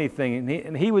don't know anything.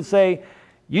 And he would say,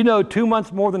 you know 2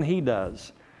 months more than he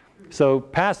does. So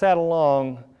pass that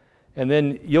along, and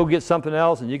then you'll get something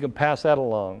else, and you can pass that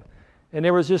along. And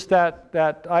there was just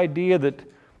that idea that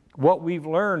what we've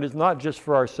learned is not just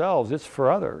for ourselves, it's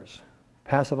for others.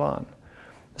 Pass it on.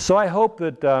 So I hope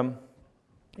that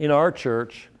in our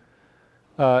church,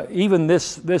 even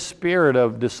this spirit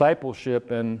of discipleship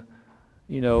and,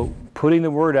 you know, putting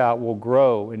the word out will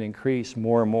grow and increase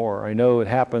more and more. I know it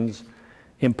happens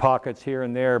in pockets here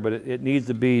and there, but it needs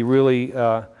to be really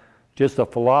just a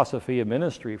philosophy of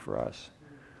ministry for us.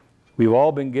 We've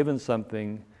all been given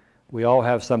something. We all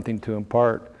have something to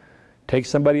impart. Take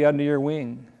somebody under your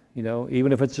wing, you know,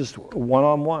 even if it's just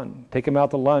one-on-one. Take them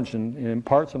out to lunch and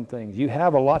impart some things. You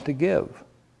have a lot to give.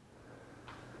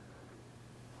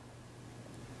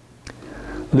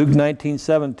 Luke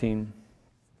 19:17.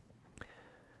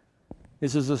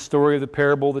 This is the story of the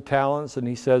parable of the talents, and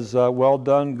he says, well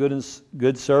done,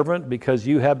 good servant, because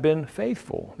you have been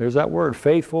faithful. There's that word,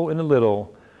 faithful in a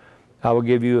little. I will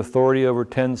give you authority over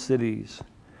 10 cities.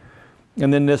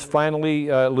 And then this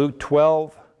finally, Luke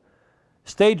 12.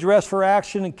 Stay dressed for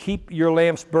action and keep your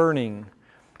lamps burning.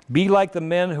 Be like the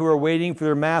men who are waiting for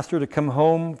their master to come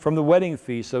home from the wedding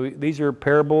feast. So these are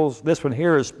parables. This one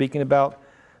here is speaking about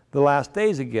the last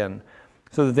days again,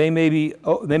 so that they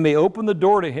may open the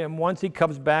door to him once he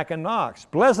comes back and knocks.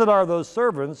 Blessed are those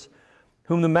servants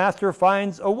whom the master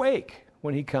finds awake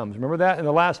when he comes. Remember that in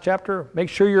the last chapter? Make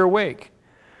sure you're awake.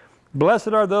 Blessed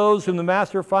are those whom the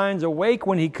master finds awake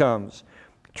when he comes.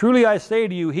 Truly I say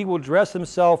to you, he will dress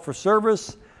himself for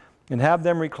service and have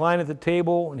them recline at the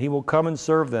table, and he will come and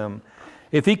serve them.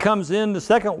 If he comes in the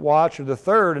second watch or the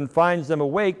third and finds them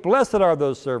awake, blessed are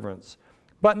those servants.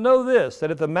 But know this,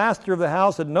 that if the master of the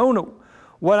house had known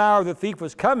what hour the thief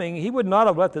was coming, he would not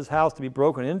have let this house to be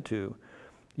broken into.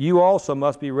 You also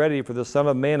must be ready, for the Son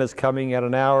of Man is coming at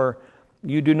an hour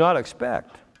you do not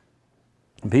expect.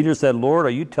 And Peter said, Lord,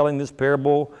 are you telling this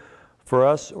parable for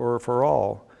us or for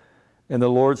all? And the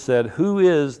Lord said, who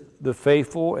is the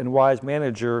faithful and wise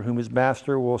manager whom his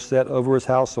master will set over his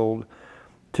household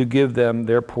to give them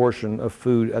their portion of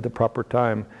food at the proper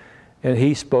time? And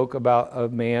he spoke about a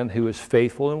man who is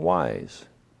faithful and wise.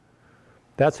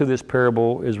 That's who this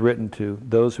parable is written to,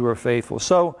 those who are faithful.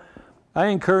 So I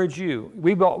encourage you,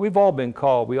 we've all been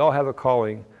called. We all have a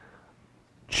calling.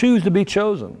 Choose to be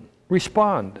chosen.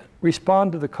 Respond.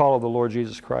 Respond to the call of the Lord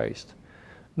Jesus Christ.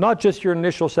 Not just your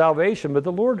initial salvation, but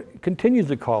the Lord continues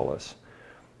to call us.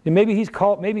 And maybe he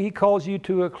calls you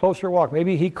to a closer walk.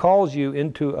 Maybe he calls you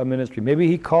into a ministry. Maybe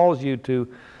he calls you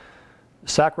to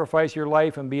sacrifice your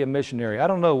life and be a missionary. I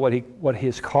don't know what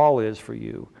his call is for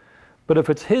you. But if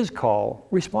it's his call,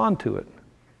 respond to it.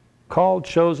 Called,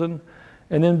 chosen,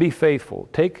 and then be faithful.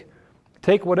 Take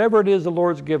whatever it is the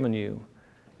Lord's given you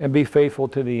and be faithful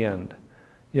to the end.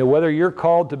 You know, whether you're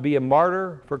called to be a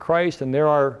martyr for Christ, and there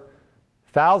are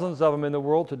thousands of them in the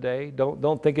world today.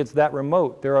 Don't think it's that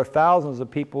remote. There are thousands of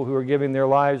people who are giving their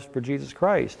lives for Jesus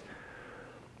Christ.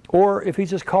 Or if he's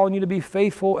just calling you to be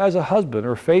faithful as a husband,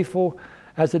 or faithful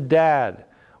as a dad,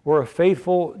 or a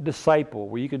faithful disciple,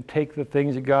 where you can take the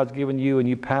things that God's given you and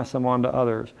you pass them on to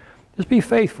others. Just be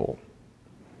faithful.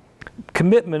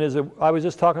 Commitment is I was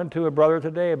just talking to a brother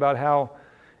today about how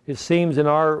it seems in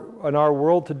our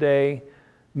world today,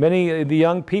 many of the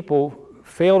young people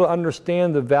fail to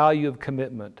understand the value of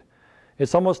commitment.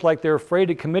 It's almost like they're afraid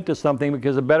to commit to something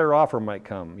because a better offer might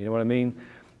come. You know what I mean?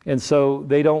 And so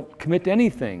they don't commit to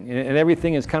anything, and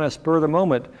everything is kind of spur of the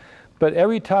moment. But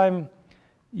every time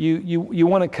you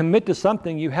want to commit to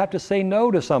something, you have to say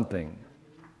no to something.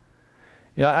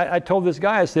 You know, I told this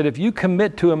guy, I said, if you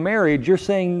commit to a marriage, you're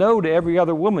saying no to every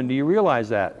other woman. Do you realize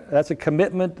that? That's a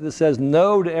commitment that says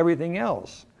no to everything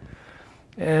else.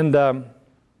 And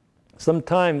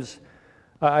sometimes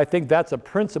I think that's a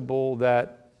principle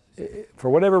that, for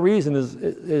whatever reason, is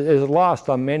lost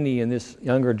on many in this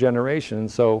younger generation.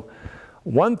 So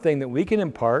one thing that we can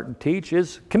impart and teach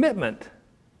is commitment.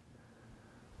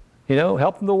 You know,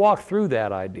 help them to walk through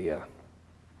that idea.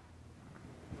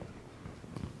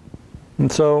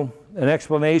 And so an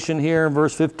explanation here in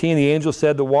verse 15, the angel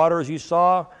said, the waters you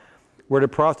saw where the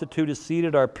prostitute is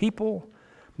seated are people,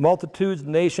 multitudes,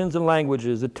 nations, and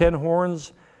languages. The 10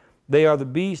 horns, they are the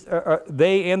beast.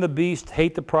 They and the beast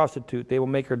hate the prostitute. They will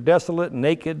make her desolate,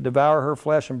 naked, devour her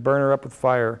flesh, and burn her up with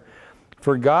fire.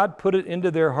 For God put it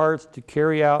into their hearts to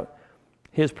carry out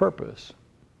his purpose.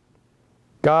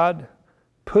 God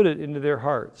put it into their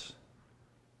hearts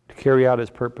to carry out his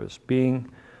purpose, being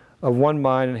of one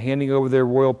mind and handing over their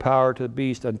royal power to the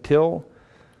beast until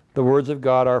the words of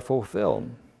God are fulfilled.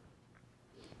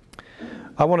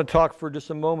 I want to talk for just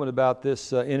a moment about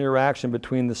this interaction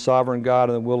between the sovereign God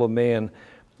and the will of man.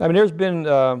 I mean, there's been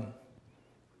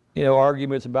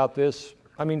arguments about this.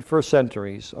 I mean, for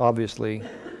centuries, obviously.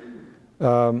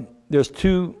 There's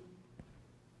two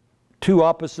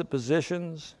opposite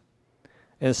positions,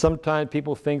 and sometimes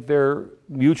people think they're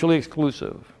mutually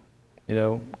exclusive. You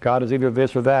know, God is either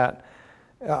this or that.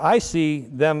 I see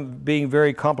them being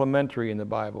very complementary in the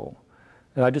Bible.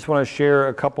 And I just want to share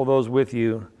a couple of those with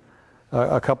you,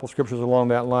 a couple scriptures along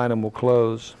that line, and we'll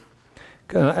close.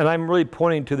 And I'm really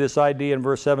pointing to this idea in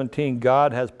verse 17.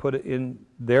 God has put it in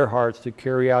their hearts to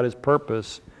carry out his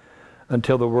purpose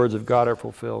until the words of God are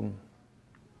fulfilled.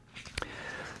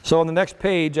 So on the next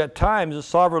page, at times the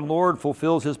sovereign Lord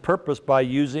fulfills his purpose by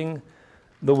using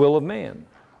the will of man.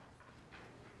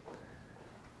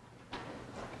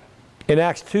 In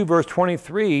Acts 2, verse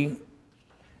 23,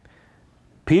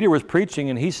 Peter was preaching,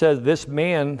 and he says, this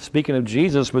man, speaking of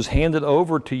Jesus, was handed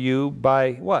over to you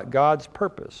by what? God's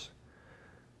purpose.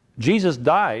 Jesus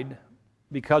died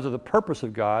because of the purpose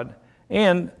of God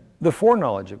and the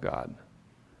foreknowledge of God.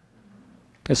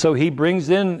 And so he brings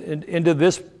into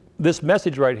this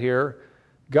message right here,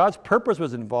 God's purpose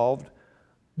was involved,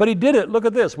 but he did it, look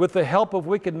at this, with the help of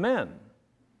wicked men.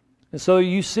 And so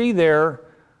you see there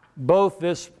both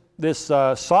this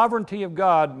sovereignty of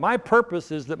God. My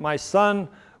purpose is that my son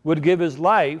would give his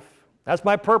life. That's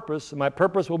my purpose, and my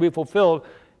purpose will be fulfilled.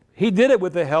 He did it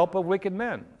with the help of wicked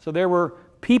men. So there were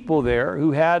people there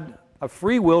who had a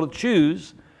free will to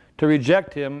choose to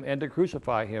reject him and to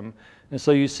crucify him. And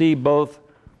so you see both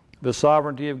the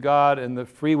sovereignty of God and the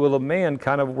free will of man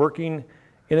kind of working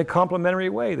in a complementary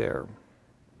way there.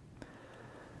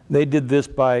 They did this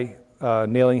by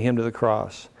nailing him to the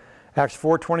cross. Acts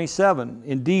 4:27,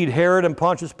 indeed Herod and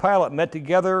Pontius Pilate met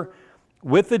together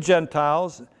with the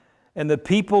Gentiles and the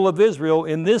people of Israel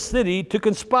in this city to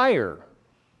conspire.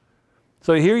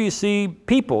 So here you see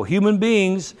people, human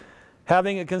beings,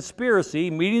 having a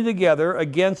conspiracy, meeting together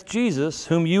against Jesus,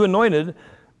 whom you anointed.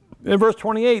 In verse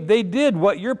 28, they did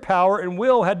what your power and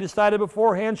will had decided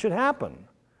beforehand should happen.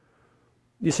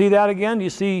 You see that again? You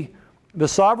see the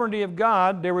sovereignty of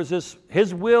God. There was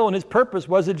his will and his purpose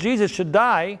was that Jesus should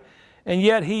die, And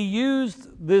yet he used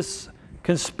this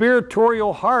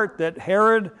conspiratorial heart that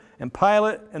Herod and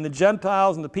Pilate and the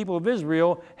Gentiles and the people of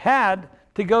Israel had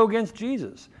to go against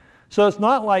Jesus. So it's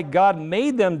not like God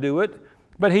made them do it,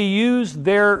 but he used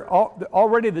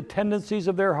already the tendencies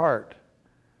of their heart.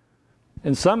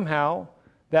 And somehow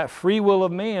that free will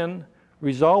of man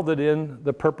resulted in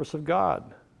the purpose of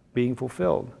God being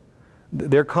fulfilled.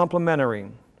 They're complementary.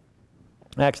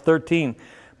 Acts 13,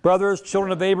 brothers,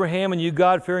 children of Abraham, and you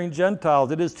God-fearing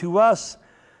Gentiles, it is to us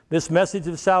this message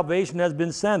of salvation has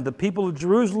been sent. The people of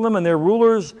Jerusalem and their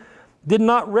rulers did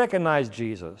not recognize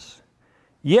Jesus.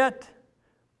 Yet,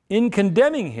 in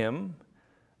condemning him,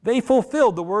 they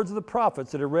fulfilled the words of the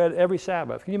prophets that are read every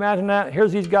Sabbath. Can you imagine that?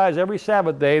 Here's these guys every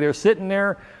Sabbath day. They're sitting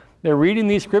there. They're reading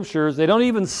these scriptures. They don't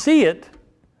even see it.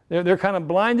 They're kind of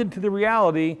blinded to the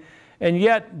reality. And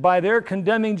yet, by their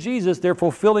condemning Jesus, they're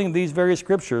fulfilling these very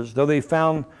scriptures. Though they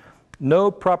found no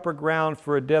proper ground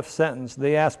for a death sentence,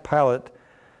 they asked Pilate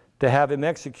to have him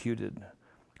executed.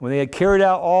 When they had carried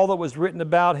out all that was written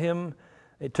about him,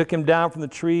 they took him down from the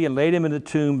tree and laid him in the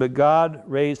tomb, but God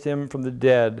raised him from the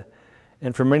dead.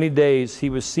 And for many days he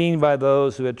was seen by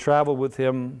those who had traveled with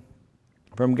him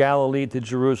from Galilee to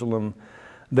Jerusalem.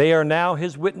 They are now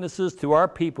his witnesses to our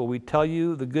people. We tell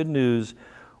you the good news.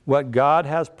 What God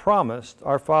has promised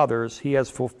our fathers, he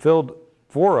has fulfilled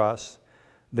for us,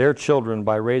 their children,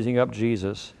 by raising up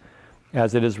Jesus.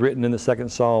 As it is written in the second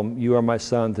Psalm, you are my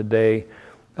son, today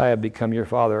I have become your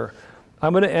father.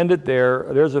 I'm going to end it there.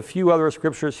 There's a few other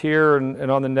scriptures here, and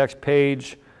on the next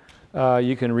page,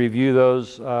 you can review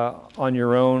those on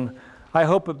your own. I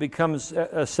hope it becomes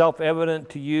self-evident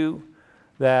to you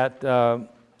that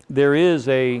there is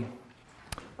a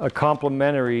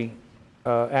complementary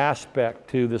aspect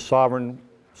to the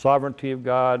sovereignty of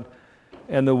God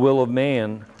and the will of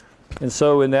man. And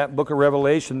so in that book of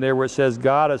Revelation there where it says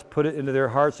God has put it into their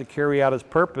hearts to carry out his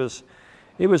purpose,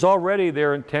 it was already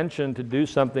their intention to do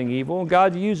something evil. And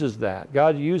God uses that.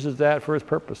 God uses that for his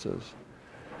purposes.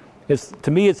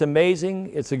 To me it's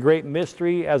amazing. It's a great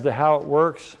mystery as to how it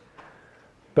works.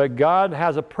 But God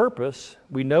has a purpose.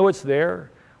 We know it's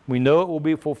there. We know it will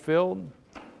be fulfilled.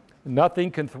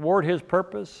 Nothing can thwart his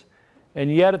purpose.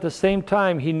 And yet at the same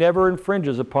time he never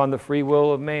infringes upon the free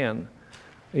will of man.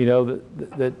 You know,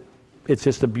 that it's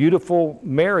just a beautiful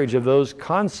marriage of those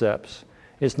concepts.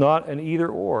 It's not an either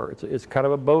or. It's kind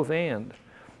of a both and.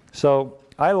 So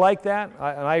I like that.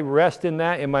 I rest in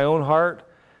that in my own heart,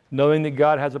 knowing that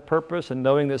God has a purpose and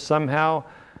knowing that somehow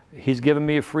he's given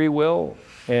me a free will.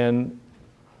 And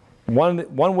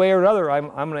one way or another, I'm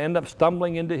going to end up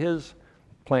stumbling into his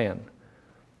plan.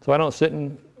 So I don't sit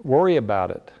and worry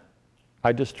about it.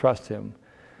 I just trust him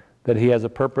that he has a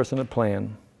purpose and a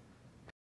plan.